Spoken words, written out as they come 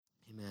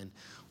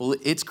Well,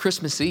 it's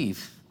Christmas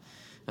Eve.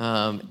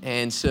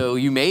 And so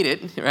you made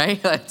it, right?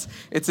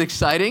 It's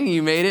exciting.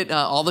 You made it.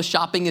 All the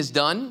shopping is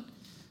done.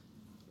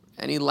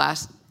 Any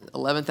last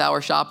 11th hour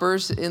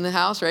shoppers in the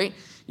house, right?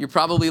 You're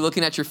probably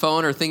looking at your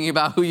phone or thinking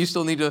about who you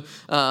still need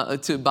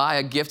to buy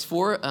a gift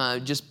for.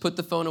 Just put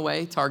the phone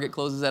away. Target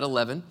closes at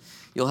 11.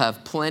 You'll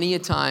have plenty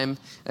of time.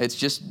 It's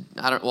just,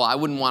 I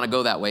wouldn't want to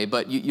go that way,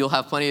 but you'll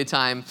have plenty of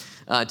time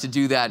to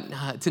do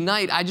that.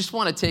 Tonight, I just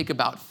want to take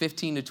about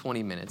 15 to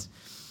 20 minutes,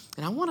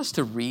 and I want us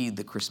to read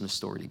the Christmas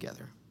story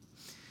together.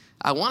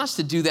 I want us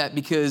to do that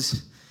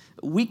because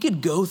we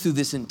could go through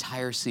this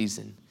entire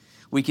season.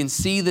 We can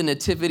see the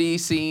nativity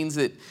scenes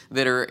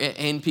that are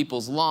in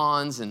people's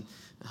lawns and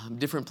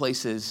different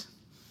places.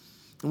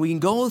 And we can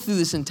go through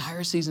this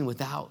entire season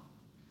without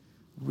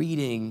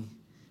reading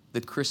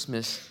the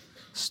Christmas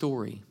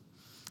story.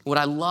 What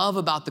I love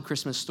about the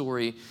Christmas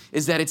story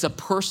is that it's a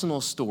personal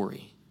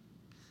story.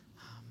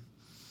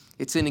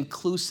 It's an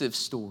inclusive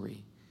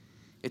story.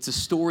 It's a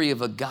story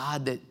of a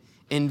God that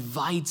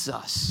invites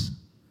us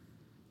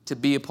to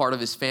be a part of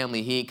his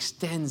family. He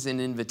extends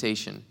an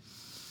invitation.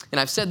 And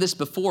I've said this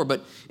before,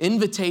 but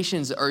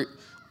invitations are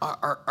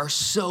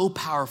so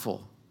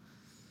powerful.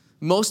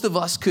 Most of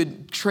us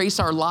could trace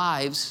our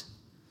lives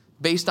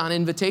based on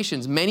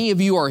invitations. Many of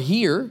you are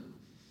here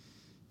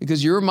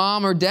because your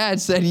mom or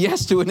dad said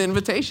yes to an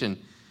invitation,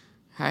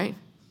 right?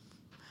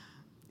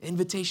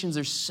 Invitations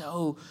are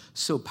so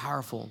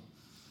powerful.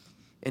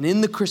 And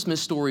in the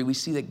Christmas story, we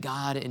see that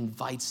God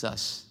invites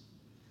us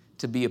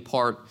to be a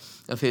part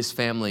of his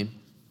family.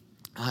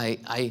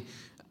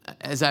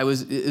 As I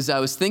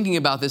was thinking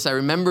about this, I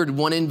remembered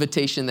one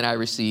invitation that I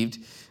received.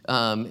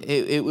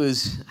 It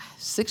was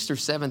 6th or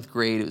 7th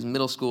grade. It was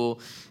middle school.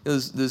 It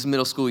was those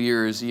middle school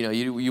years.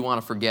 You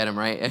want to forget them,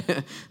 right?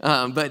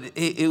 But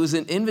it was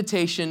an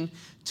invitation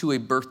to a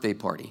birthday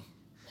party.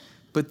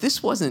 But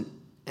this wasn't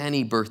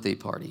any birthday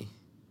party.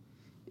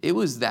 It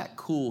was that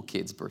cool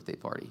kid's birthday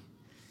party.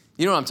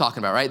 You know what I'm talking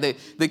about, right?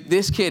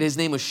 This kid, his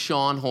name was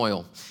Sean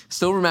Hoyle.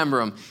 Still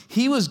remember him.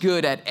 He was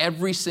good at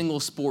every single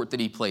sport that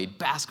he played: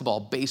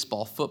 basketball,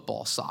 baseball,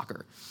 football,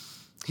 soccer.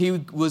 He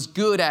was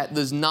good at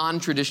those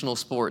non-traditional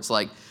sports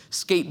like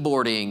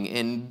skateboarding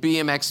and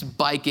BMX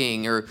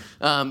biking. Or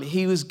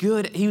he was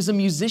good. He was a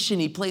musician.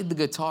 He played the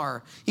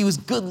guitar. He was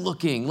good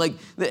looking.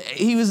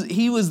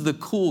 He was the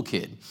cool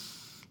kid.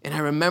 And I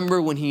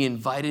remember when he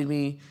invited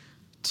me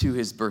to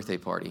his birthday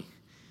party,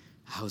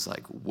 I was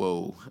like,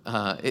 whoa,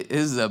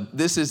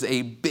 this is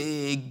a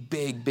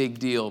big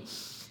deal.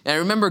 And I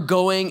remember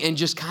going and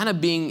just kind of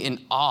being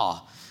in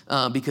awe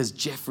because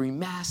Jeffrey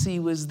Massey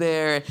was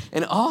there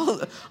and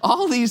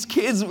all these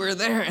kids were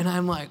there. And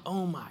I'm like,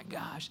 oh my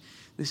gosh,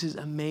 this is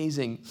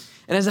amazing.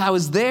 And as I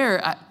was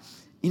there,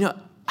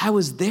 I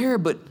was there,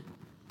 but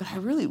I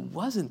really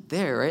wasn't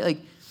there, right?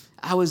 Like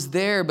I was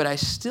there, but I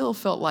still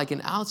felt like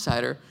an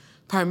outsider.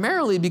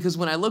 Primarily because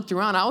when I looked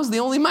around, I was the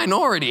only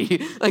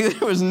minority. Like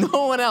there was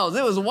no one else.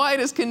 It was white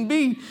as can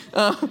be.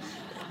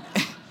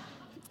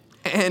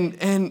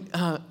 And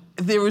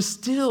there was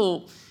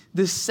still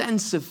this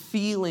sense of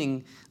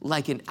feeling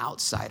like an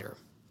outsider.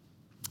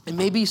 And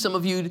maybe some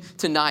of you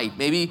tonight,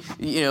 maybe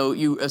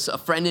a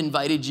friend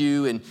invited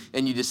you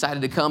and you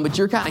decided to come, but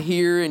you're kind of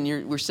here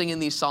and we're singing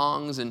these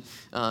songs and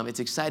it's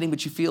exciting,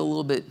 but you feel a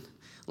little bit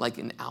like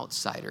an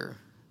outsider.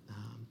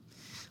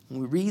 When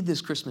we read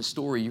this Christmas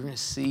story, you're going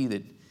to see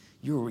that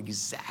you're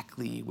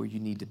exactly where you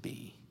need to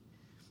be.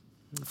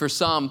 For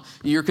some,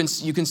 you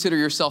consider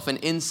yourself an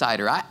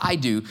insider. I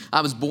do.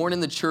 I was born in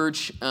the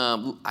church.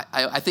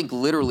 I think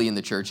literally in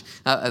the church.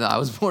 I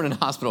was born in a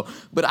hospital.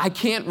 But I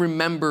can't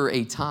remember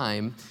a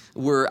time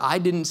where I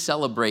didn't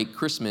celebrate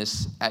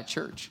Christmas at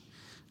church.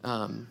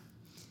 And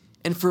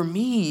for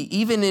me,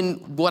 even in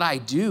what I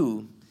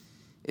do,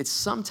 it's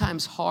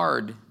sometimes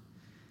hard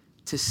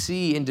to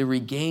see and to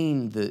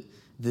regain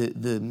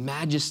the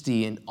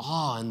majesty and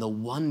awe and the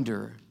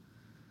wonder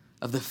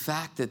of the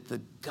fact that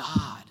the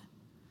God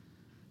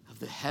of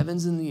the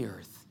heavens and the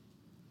earth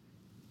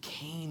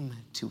came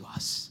to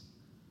us.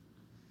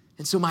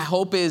 And so my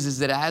hope is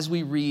that as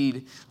we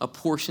read a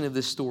portion of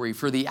this story,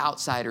 for the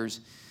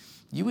outsiders,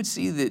 you would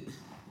see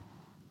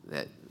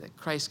that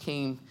Christ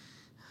came,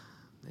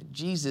 that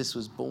Jesus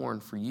was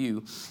born for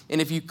you. And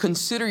if you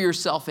consider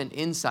yourself an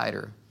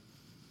insider,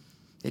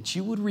 that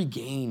you would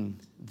regain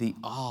the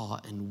awe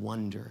and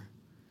wonder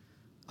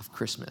of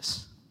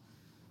Christmas,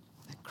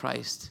 that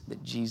Christ,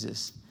 that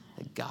Jesus,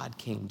 that God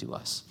came to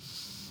us.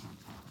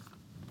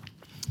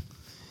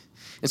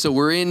 And so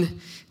we're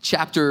in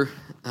chapter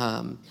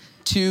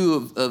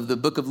 2 of the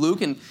book of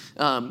Luke, and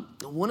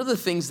one of the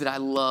things that I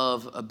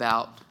love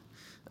about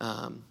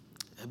the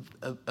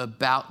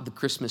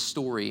Christmas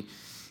story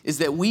is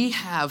that we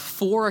have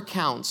 4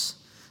 accounts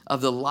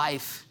of the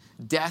life,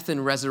 death,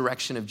 and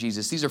resurrection of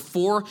Jesus. These are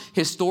 4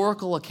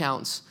 historical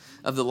accounts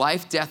of the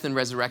life, death, and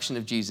resurrection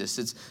of Jesus.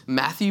 It's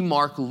Matthew,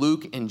 Mark,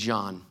 Luke, and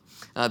John.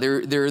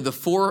 They're the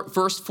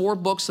first 4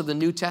 books of the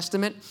New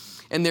Testament,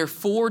 and they're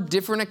 4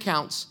 different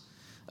accounts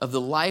of the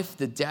life,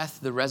 the death,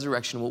 the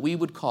resurrection, what we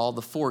would call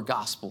the 4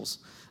 Gospels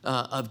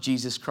of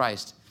Jesus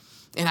Christ.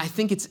 And I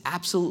think it's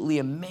absolutely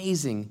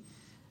amazing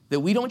that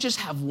we don't just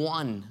have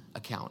one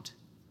account,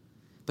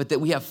 but that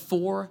we have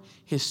 4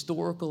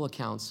 historical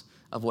accounts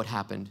of what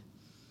happened.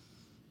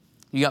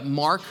 You got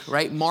Mark,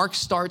 right? Mark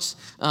starts,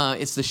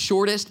 it's the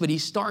shortest, but he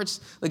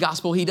starts the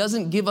gospel. He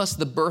doesn't give us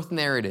the birth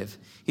narrative.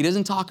 He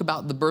doesn't talk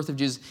about the birth of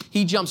Jesus.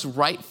 He jumps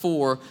right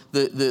for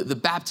the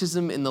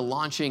baptism and the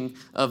launching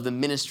of the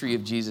ministry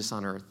of Jesus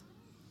on earth.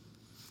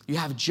 You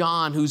have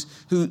John,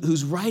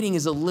 whose writing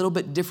is a little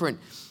bit different.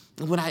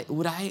 What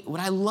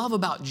I love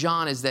about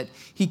John is that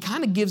he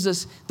kind of gives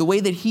us, the way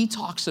that he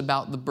talks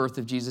about the birth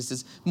of Jesus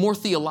is more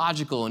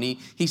theological. And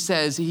he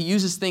says, he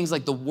uses things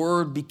like the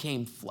Word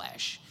became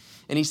flesh.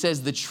 And he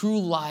says the true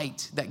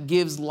light that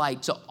gives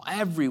light to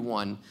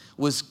everyone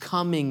was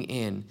coming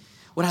in.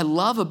 What I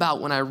love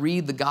about when I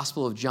read the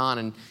Gospel of John,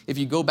 and if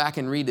you go back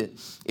and read it,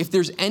 if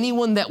there's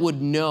anyone that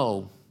would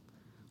know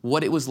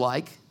what it was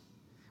like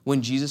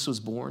when Jesus was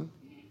born,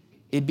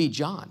 it'd be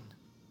John.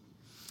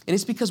 And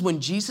it's because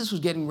when Jesus was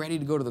getting ready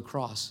to go to the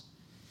cross,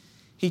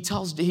 he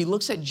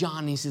looks at John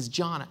and he says,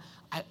 John,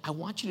 I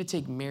want you to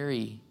take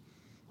Mary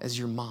as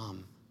your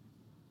mom.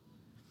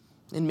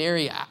 And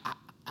Mary,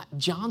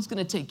 John's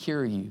going to take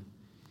care of you.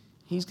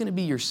 He's going to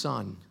be your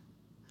son.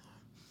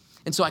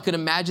 And so I could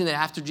imagine that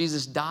after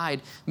Jesus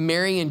died,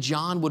 Mary and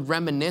John would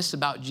reminisce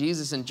about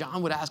Jesus, and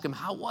John would ask him,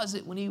 how was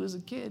it when he was a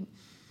kid?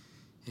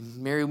 And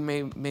Mary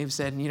may have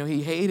said,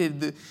 he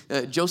hated,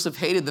 Joseph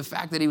hated the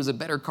fact that he was a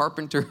better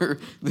carpenter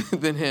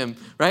than him,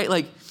 right?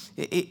 Like,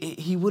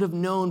 he would have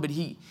known, but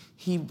he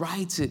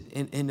writes it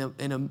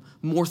in a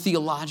more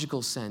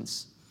theological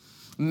sense.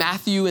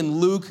 Matthew and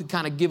Luke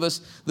kind of give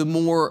us the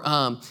more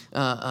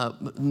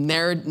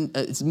narrative.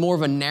 It's more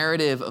of a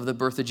narrative of the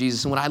birth of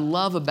Jesus. And what I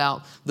love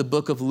about the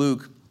book of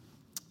Luke,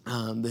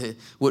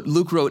 what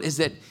Luke wrote, is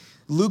that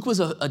Luke was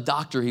a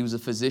doctor. He was a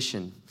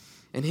physician,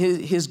 and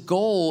his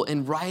goal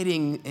in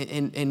writing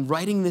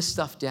this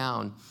stuff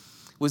down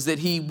was that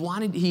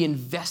he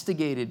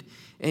investigated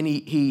and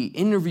he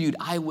interviewed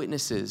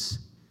eyewitnesses.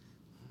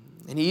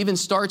 And he even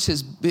starts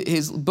his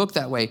book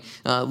that way.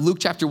 Luke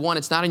chapter 1,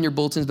 it's not in your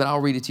bulletins, but I'll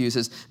read it to you. It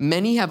says,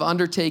 many have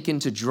undertaken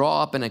to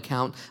draw up an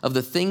account of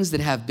the things that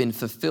have been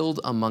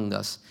fulfilled among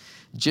us,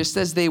 just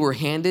as they were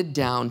handed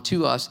down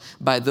to us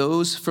by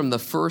those from the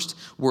first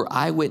were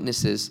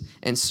eyewitnesses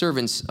and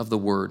servants of the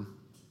word.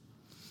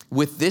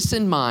 With this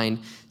in mind,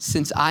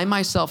 since I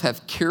myself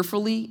have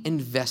carefully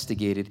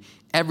investigated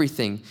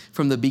everything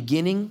from the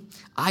beginning,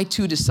 I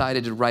too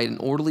decided to write an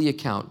orderly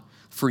account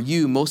for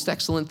you, most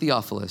excellent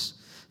Theophilus,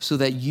 so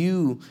that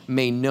you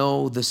may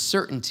know the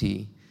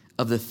certainty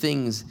of the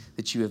things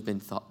that you have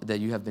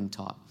been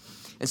taught.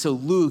 And so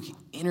Luke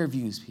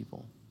interviews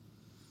people,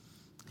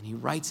 and he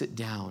writes it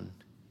down.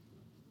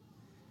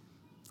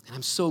 And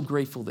I'm so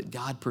grateful that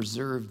God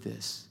preserved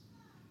this.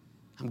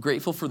 I'm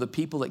grateful for the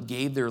people that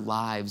gave their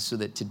lives so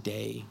that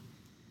today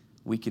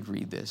we could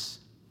read this.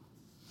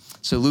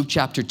 So Luke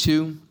chapter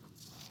 2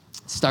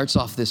 starts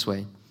off this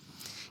way.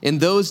 In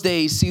those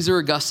days, Caesar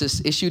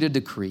Augustus issued a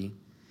decree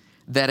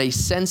that a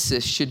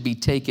census should be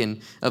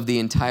taken of the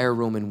entire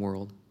Roman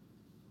world.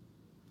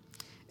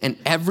 And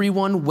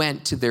everyone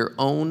went to their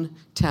own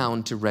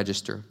town to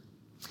register.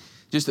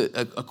 Just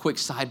a quick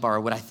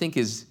sidebar. What I think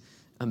is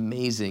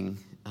amazing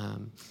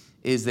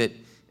is that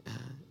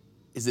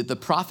the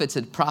prophets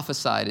had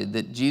prophesied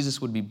that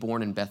Jesus would be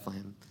born in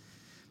Bethlehem.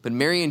 But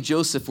Mary and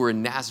Joseph were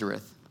in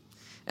Nazareth.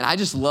 And I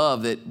just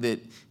love that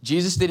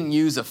Jesus didn't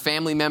use a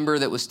family member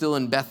that was still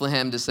in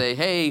Bethlehem to say,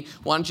 hey,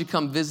 why don't you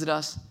come visit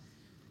us?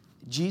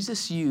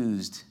 Jesus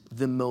used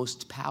the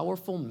most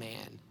powerful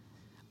man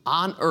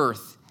on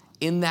earth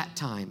in that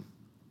time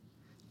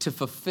to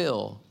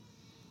fulfill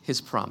his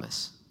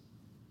promise.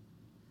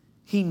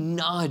 He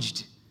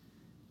nudged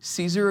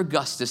Caesar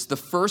Augustus, the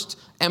first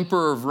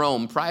emperor of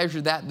Rome. Prior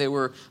to that, they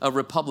were a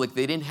republic.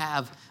 They didn't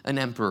have an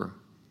emperor.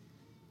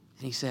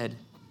 And he said,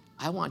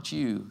 I want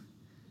you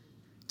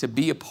to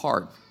be a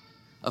part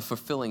of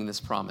fulfilling this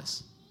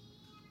promise.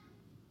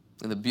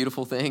 And the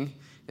beautiful thing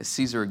is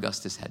Caesar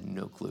Augustus had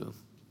no clue.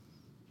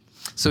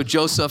 So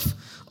Joseph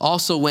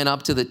also went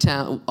up from the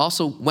town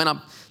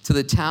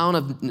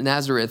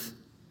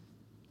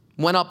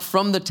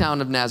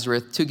of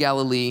Nazareth to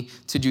Galilee,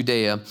 to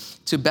Judea,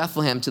 to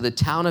Bethlehem, to the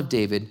town of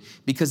David,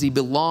 because he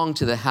belonged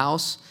to the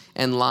house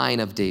and line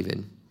of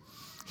David.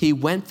 He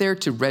went there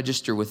to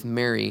register with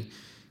Mary,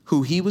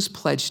 who he was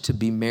pledged to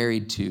be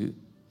married to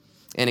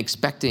and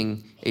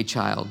expecting a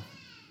child.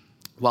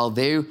 While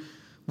they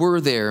were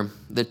there,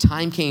 the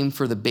time came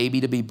for the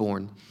baby to be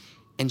born,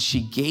 and she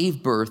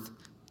gave birth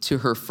to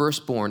her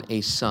firstborn,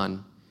 a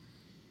son.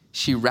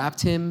 She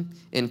wrapped him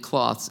in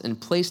cloths and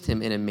placed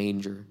him in a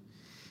manger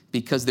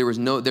because there were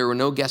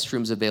no guest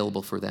rooms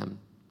available for them.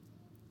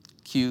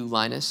 Cue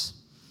Linus.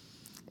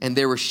 And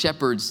there were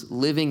shepherds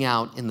living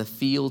out in the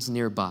fields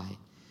nearby,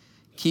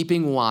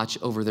 keeping watch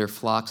over their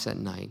flocks at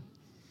night.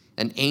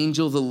 An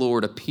angel of the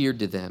Lord appeared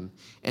to them,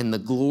 and the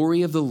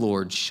glory of the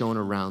Lord shone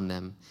around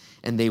them,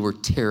 and they were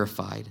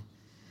terrified.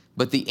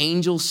 But the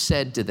angel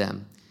said to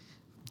them,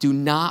 do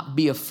not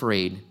be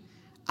afraid.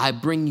 I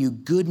bring you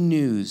good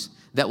news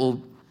that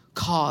will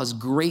cause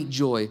great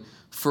joy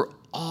for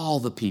all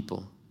the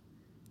people.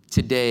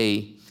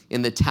 Today,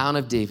 in the town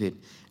of David,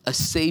 a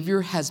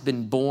Savior has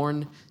been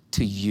born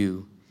to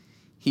you.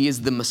 He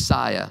is the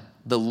Messiah,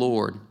 the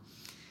Lord.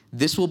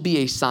 This will be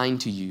a sign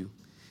to you.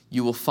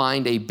 You will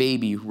find a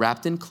baby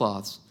wrapped in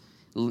cloths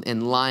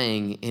and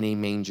lying in a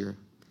manger."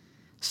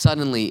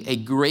 Suddenly, a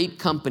great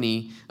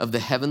company of the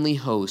heavenly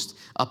host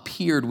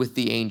appeared with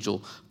the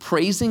angel,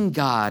 praising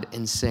God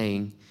and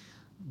saying,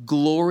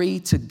 "Glory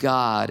to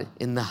God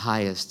in the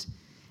highest,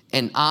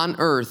 and on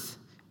earth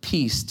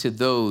peace to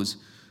those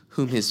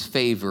whom his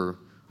favor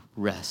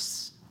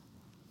rests."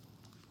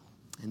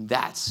 And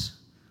that's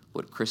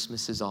what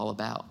Christmas is all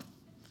about.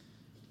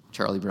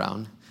 Charlie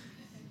Brown.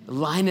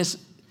 Linus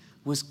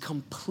was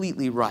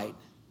completely right.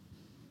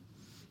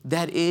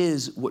 That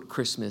is what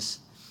Christmas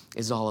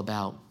is all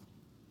about.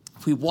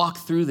 If we walk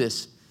through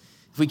this,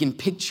 if we can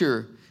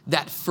picture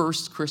that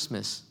first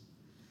Christmas,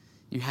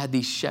 you had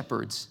these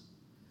shepherds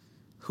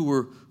who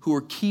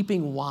were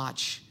keeping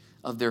watch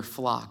of their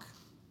flock.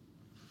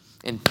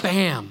 And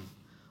bam,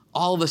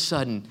 all of a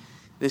sudden,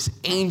 this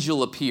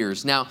angel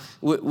appears. Now,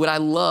 what I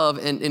love,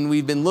 and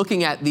we've been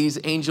looking at these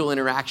angel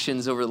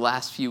interactions over the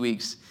last few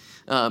weeks,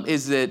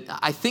 is that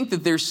I think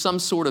that there's some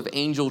sort of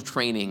angel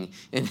training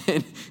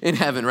in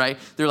heaven, right?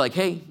 They're like,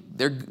 hey,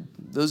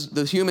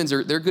 those humans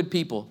they're good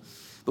people.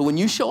 But when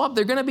you show up,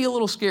 they're going to be a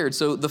little scared.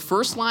 So the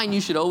first line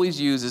you should always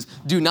use is,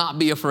 "Do not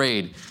be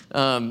afraid."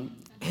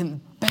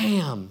 And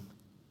bam,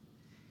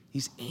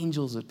 these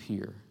angels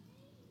appear.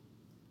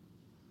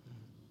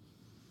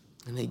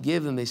 And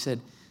they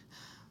said,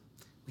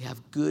 "We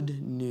have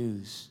good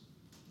news."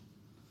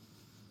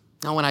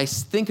 Now, when I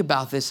think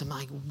about this, I'm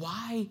like,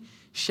 why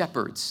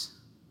shepherds?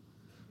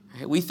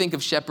 Right? We think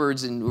of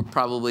shepherds, and we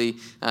probably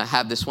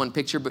have this one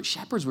picture, but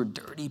shepherds were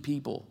dirty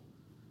people.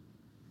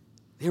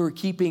 They were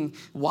keeping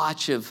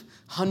watch of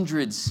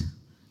hundreds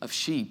of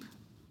sheep.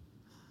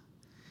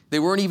 They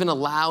weren't even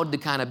allowed to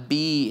kind of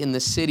be in the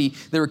city.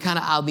 They were kind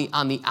of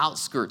on the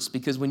outskirts,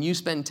 because when you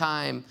spend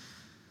time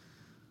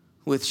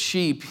with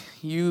sheep,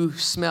 you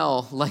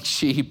smell like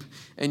sheep,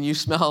 and you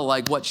smell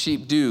like what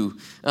sheep do,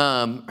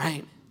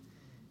 right?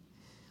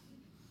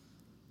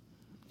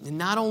 And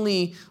not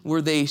only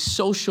were they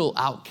social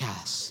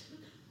outcasts,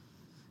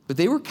 but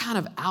they were kind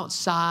of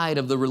outside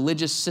of the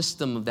religious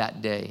system of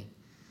that day.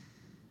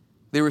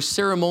 They were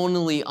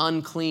ceremonially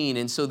unclean,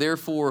 and so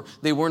therefore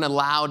they weren't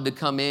allowed to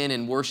come in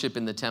and worship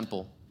in the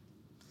temple.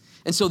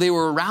 And so they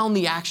were around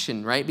the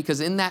action, right? Because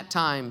in that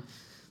time,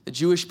 the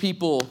Jewish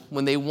people,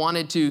 when they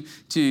wanted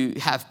to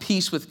have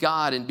peace with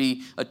God and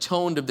be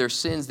atoned of their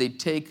sins, they'd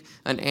take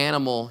an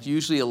animal,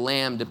 usually a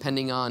lamb,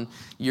 depending on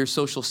your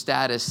social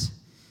status,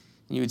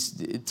 and you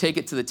would take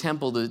it to the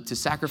temple to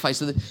sacrifice.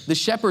 So the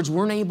shepherds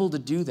weren't able to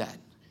do that.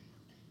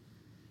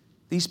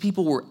 These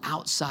people were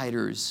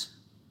outsiders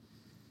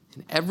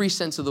in every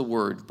sense of the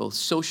word, both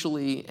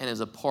socially and as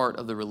a part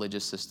of the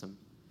religious system.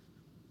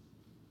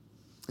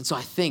 And so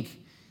I think,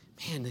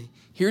 man,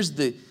 here's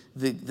the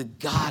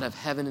God of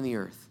heaven and the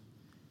earth,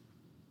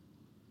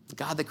 the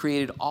God that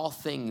created all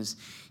things.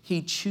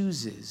 He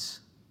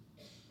chooses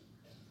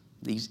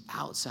these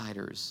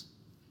outsiders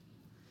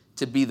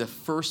to be the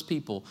first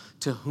people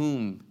to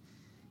whom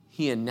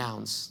he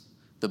announced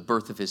the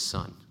birth of his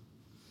son.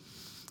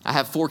 I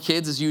have 4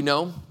 kids, as you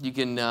know. You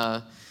can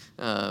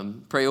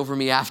pray over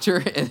me after.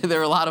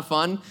 They're a lot of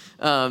fun.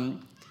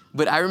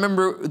 But I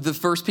remember the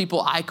first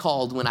people I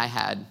called when I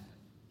had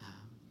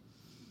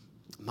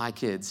my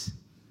kids.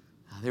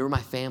 They were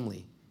my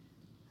family.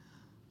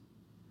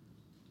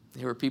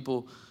 They were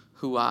people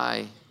who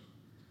I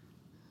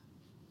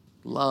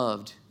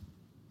loved.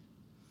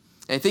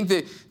 And I think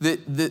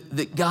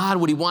that God,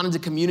 what he wanted to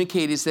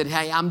communicate is that,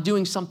 hey, I'm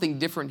doing something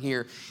different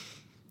here.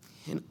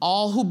 And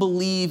all who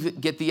believe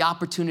get the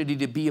opportunity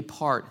to be a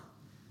part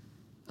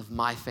of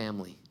my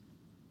family.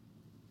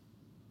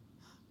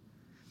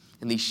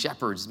 And these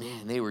shepherds,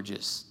 man, they were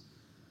just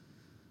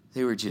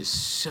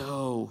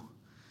so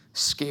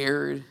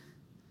scared.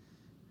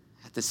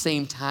 At the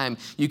same time,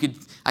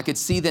 I could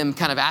see them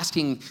kind of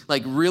asking,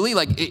 like, really?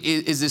 Like,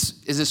 is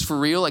this for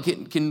real? Like,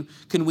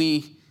 can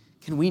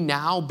we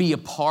now be a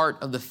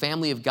part of the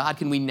family of God?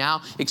 Can we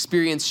now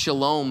experience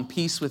shalom,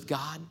 peace with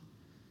God?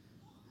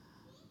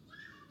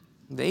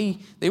 They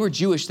were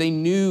Jewish. They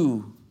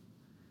knew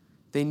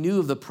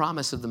of the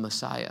promise of the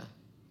Messiah.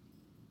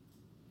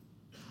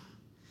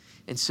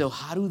 And so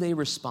how do they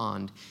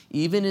respond,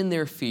 even in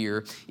their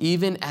fear,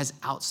 even as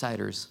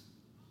outsiders?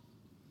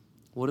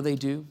 What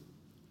do?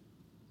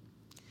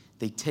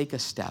 They take a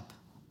step.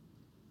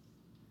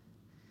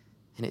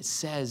 And it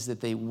says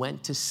that they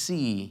went to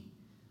see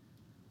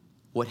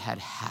what had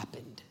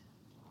happened.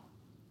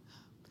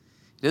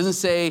 It doesn't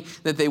say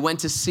that they went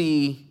to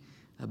see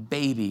a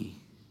baby.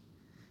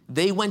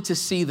 They went to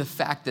see the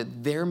fact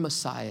that their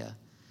Messiah,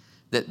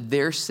 that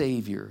their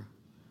Savior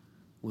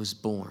was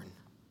born.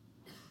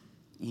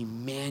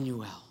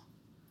 Emmanuel,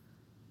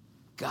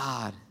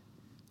 God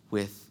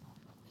with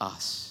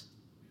us.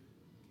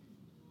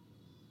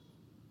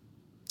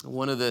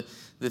 One of the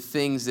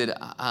things that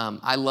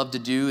I love to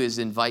do is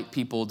invite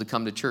people to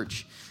come to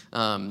church.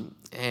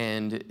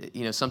 And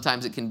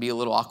sometimes it can be a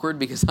little awkward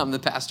because I'm the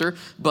pastor,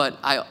 but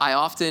I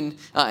often,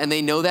 and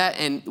they know that,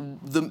 and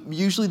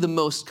usually the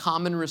most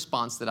common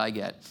response that I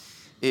get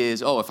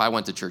is, oh, if I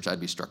went to church, I'd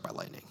be struck by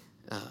lightning.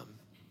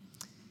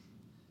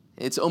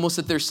 It's almost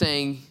that they're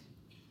saying,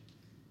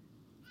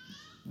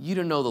 you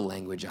don't know the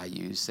language I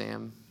use,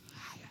 Sam.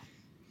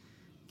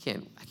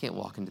 I can't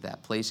walk into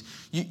that place.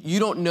 You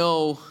don't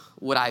know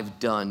what I've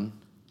done.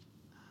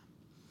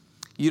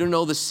 You don't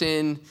know the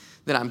sin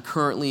that I'm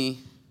currently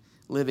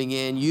living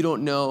in. You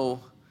don't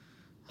know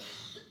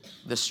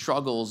the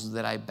struggles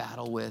that I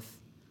battle with.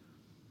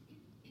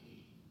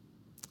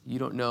 You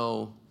don't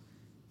know.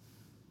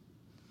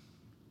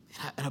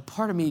 And a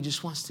part of me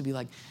just wants to be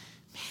like,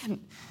 man,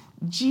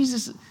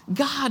 Jesus,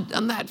 God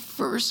on that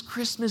first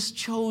Christmas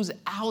chose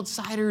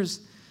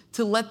outsiders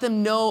to let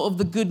them know of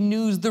the good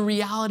news. The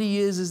reality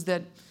is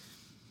that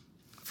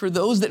for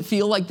those that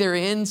feel like they're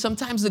in,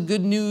 sometimes the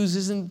good news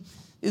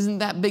isn't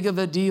that big of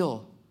a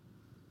deal.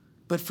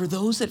 But for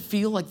those that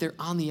feel like they're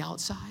on the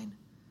outside,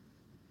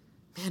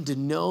 man, to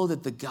know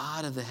that the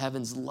God of the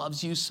heavens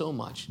loves you so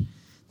much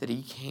that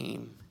he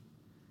came,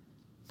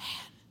 man,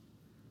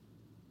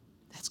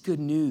 that's good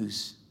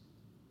news.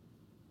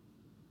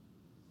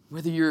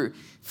 Whether you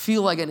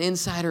feel like an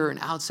insider or an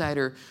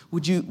outsider,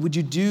 would you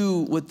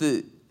do what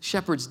the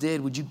shepherds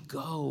did? Would you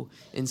go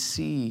and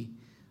see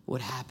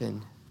what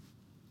happened?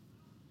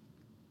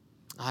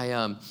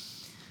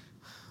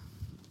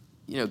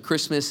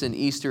 Christmas and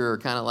Easter are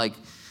kind of like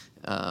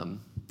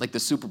the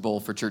Super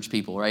Bowl for church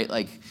people, right?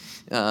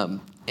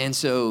 And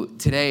so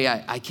today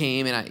I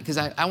came because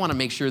I want to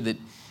make sure that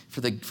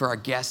for our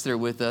guests that are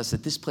with us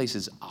that this place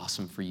is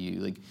awesome for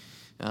you.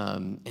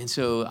 And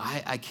so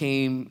I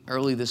came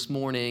early this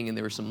morning, and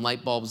there were some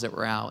light bulbs that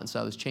were out, and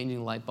so I was changing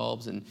the light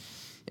bulbs, and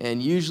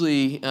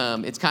usually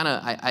it's kind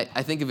of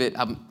I think of it.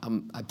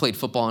 I played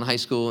football in high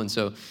school, and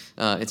so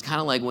it's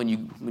kind of like when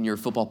you're a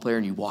football player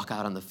and you walk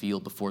out on the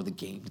field before the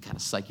game to kind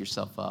of psych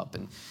yourself up,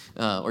 and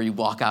or you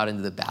walk out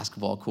into the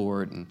basketball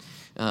court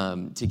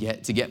and to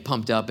get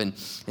pumped up, and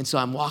so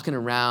I'm walking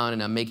around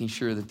and I'm making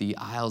sure that the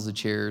aisles of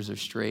chairs are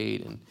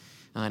straight, and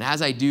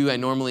as I do, I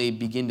normally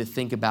begin to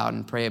think about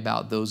and pray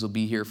about those who will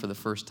be here for the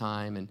first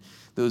time and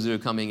those that are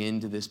coming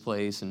into this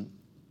place. And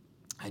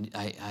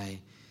I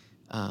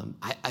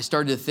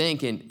started to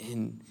think,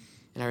 and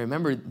I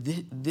remember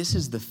this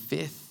is the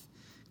fifth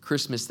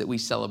Christmas that we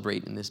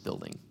celebrate in this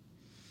building.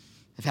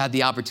 I've had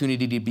the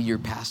opportunity to be your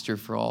pastor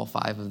for all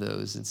 5 of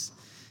those.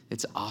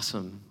 It's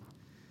awesome.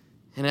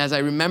 And as I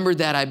remembered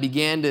that, I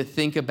began to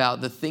think about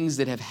the things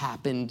that have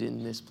happened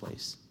in this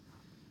place.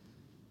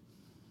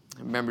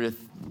 I remember to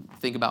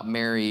think about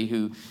Mary,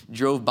 who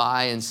drove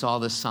by and saw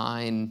the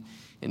sign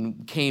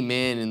and came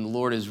in, and the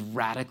Lord has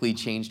radically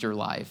changed her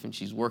life. And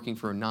she's working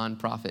for a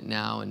nonprofit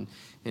now in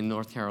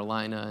North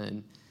Carolina.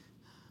 And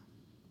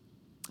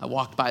I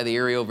walked by the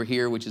area over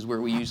here, which is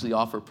where we usually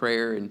offer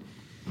prayer. And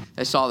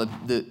I saw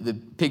the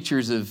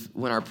pictures of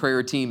when our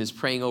prayer team is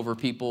praying over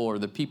people or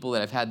the people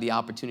that I've had the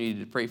opportunity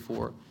to pray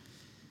for.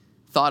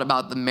 Thought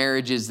about the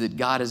marriages that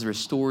God has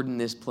restored in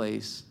this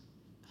place.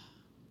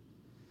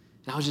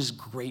 And I was just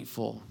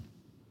grateful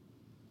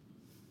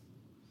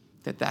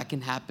that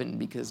can happen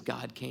because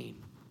God came.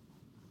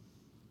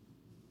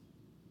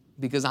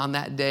 Because on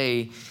that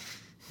day,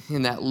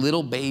 in that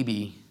little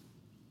baby,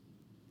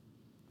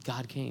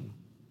 God came.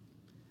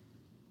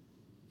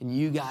 And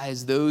you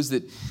guys, those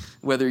that,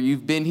 whether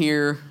you've been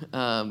here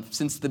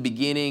since the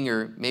beginning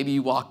or maybe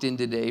you walked in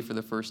today for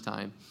the first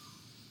time,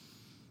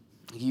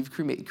 you've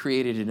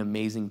created an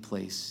amazing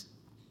place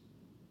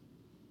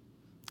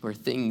where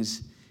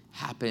things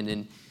happen.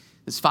 And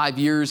this 5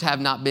 years have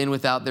not been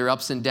without their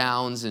ups and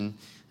downs, and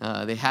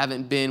they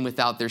haven't been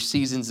without their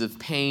seasons of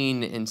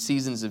pain and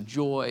seasons of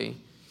joy.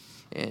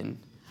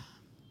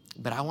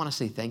 But I want to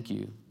say thank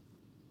you.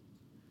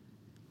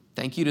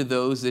 Thank you to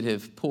those that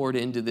have poured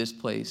into this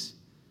place,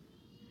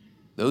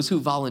 those who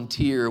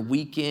volunteer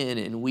week in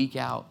and week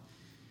out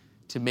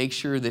to make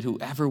sure that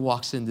whoever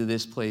walks into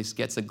this place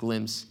gets a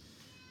glimpse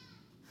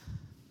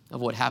of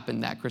what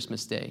happened that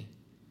Christmas day.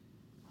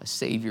 A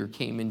Savior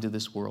came into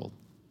this world.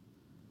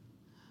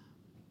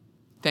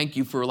 Thank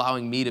you for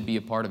allowing me to be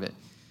a part of it.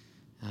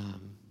 All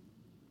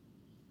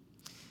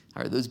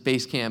right, those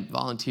base camp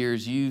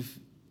volunteers, you've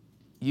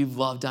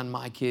loved on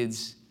my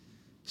kids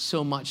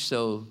so much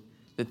so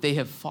that they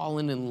have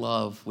fallen in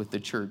love with the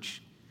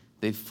church.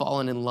 They've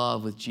fallen in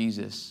love with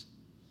Jesus.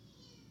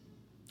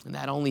 And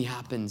that only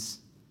happens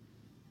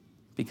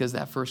because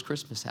that first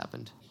Christmas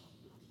happened.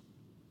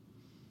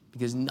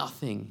 Because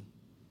nothing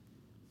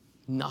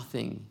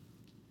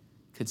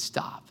could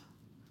stop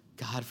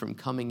God from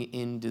coming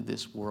into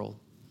this world.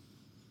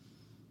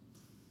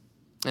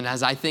 And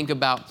as I think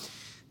about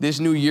this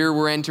new year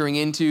we're entering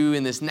into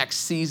in this next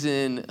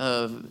season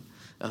of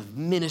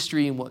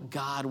ministry and what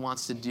God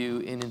wants to do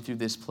in and through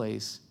this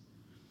place,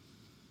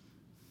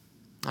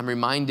 I'm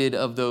reminded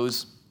of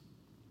those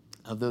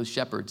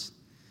shepherds,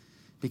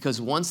 because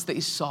once they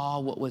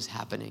saw what was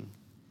happening,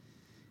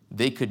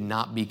 they could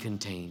not be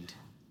contained.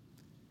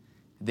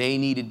 They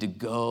needed to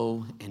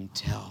go and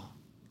tell.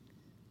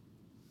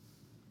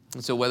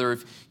 And so whether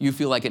if you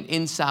feel like an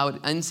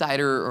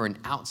insider or an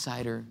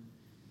outsider,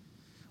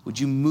 would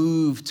you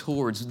move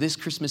towards this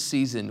Christmas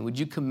season? Would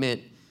you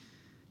commit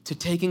to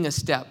taking a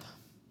step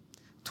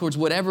towards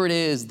whatever it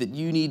is that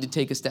you need to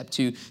take a step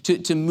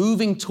to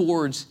moving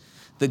towards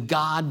the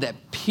God that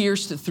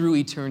pierced through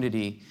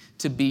eternity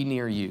to be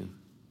near you?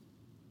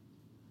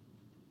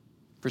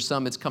 For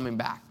some, it's coming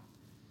back.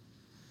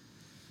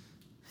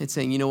 It's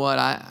saying, you know what,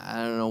 I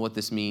don't know what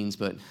this means,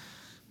 but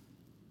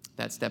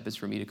that step is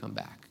for me to come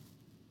back.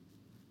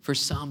 For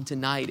some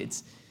tonight,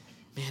 it's,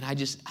 man,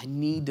 I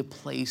need to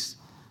place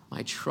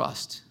my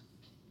trust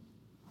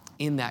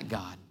in that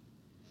God.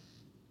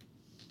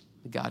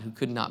 The God who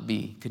could not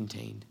be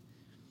contained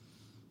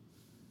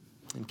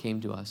and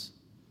came to us.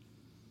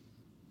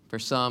 For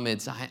some,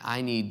 it's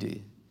I need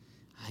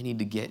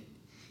to get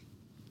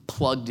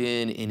plugged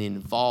in and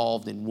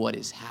involved in what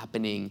is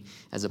happening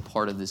as a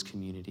part of this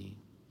community.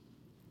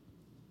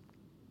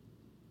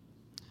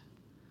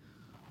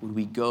 Would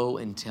we go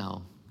and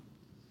tell?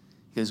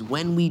 Because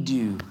when we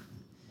do,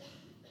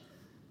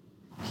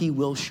 he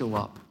will show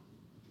up.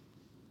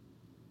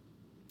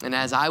 And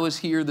as I was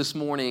here this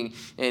morning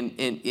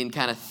and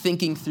kind of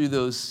thinking through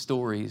those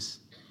stories,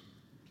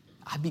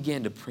 I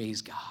began to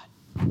praise God.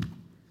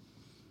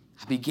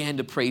 I began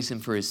to praise him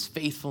for his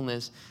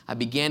faithfulness. I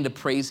began to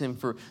praise him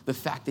for the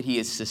fact that he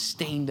has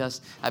sustained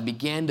us. I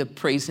began to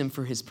praise him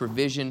for his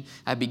provision.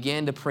 I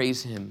began to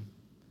praise him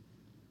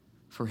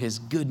for his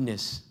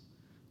goodness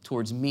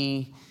towards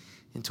me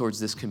and towards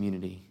this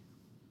community.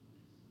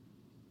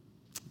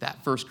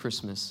 That first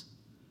Christmas,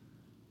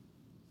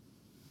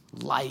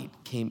 light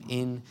came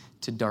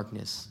into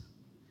darkness.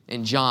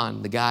 And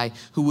John, the guy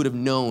who would have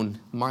known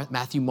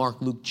Matthew,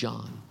 Mark, Luke,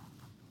 John,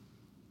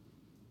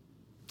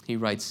 he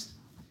writes,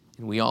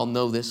 and we all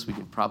know this, we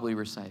could probably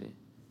recite it.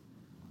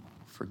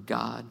 For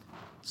God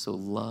so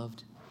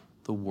loved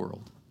the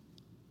world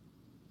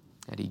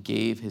that he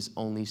gave his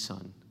only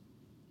son,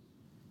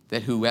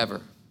 that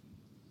whomever,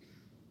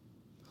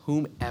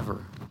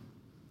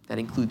 that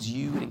includes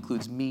you, it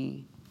includes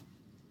me,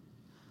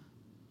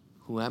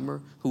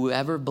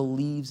 whoever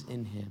believes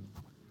in him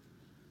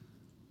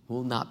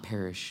will not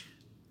perish,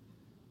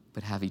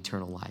 but have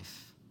eternal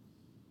life.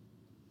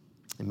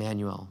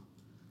 Emmanuel,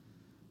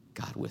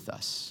 God with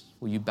us.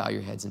 Will you bow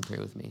your heads and pray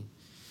with me?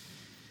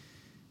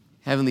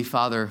 Heavenly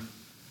Father,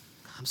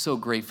 I'm so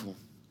grateful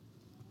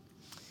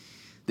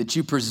that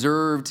you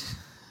preserved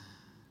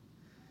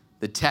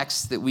the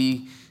texts that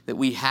we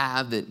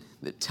have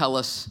that tell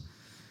us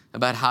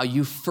about how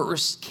you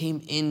first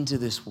came into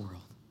this world.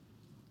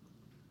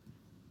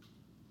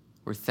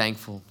 We're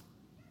thankful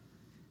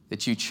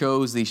that you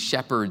chose these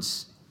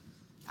shepherds,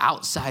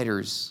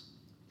 outsiders,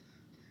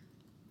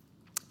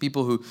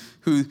 people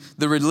who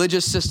the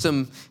religious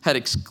system had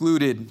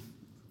excluded.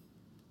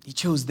 You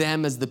chose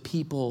them as the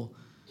people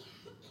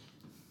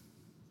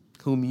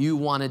whom you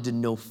wanted to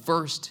know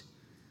first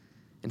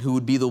and who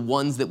would be the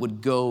ones that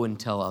would go and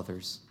tell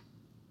others.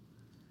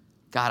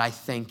 God, I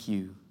thank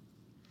you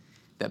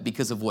that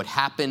because of what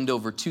happened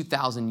over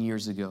 2,000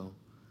 years ago,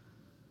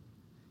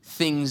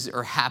 things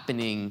are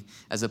happening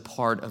as a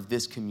part of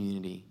this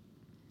community.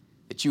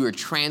 That you are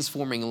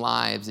transforming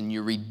lives and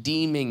you're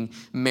redeeming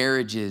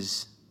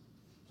marriages.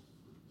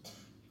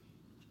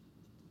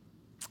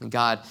 And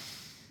God,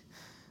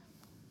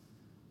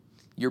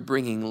 you're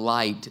bringing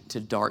light to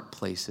dark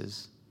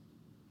places.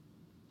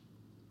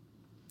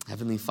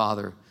 Heavenly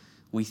Father,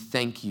 we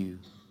thank you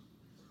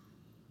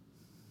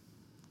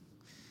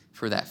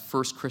for that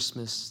first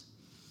Christmas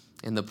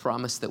and the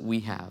promise that we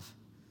have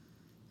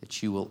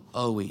that you will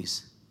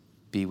always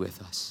be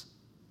with us.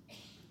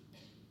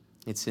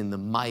 It's in the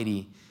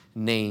mighty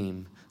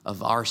name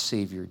of our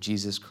Savior,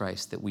 Jesus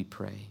Christ, that we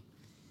pray.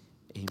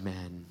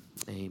 Amen.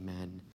 Amen.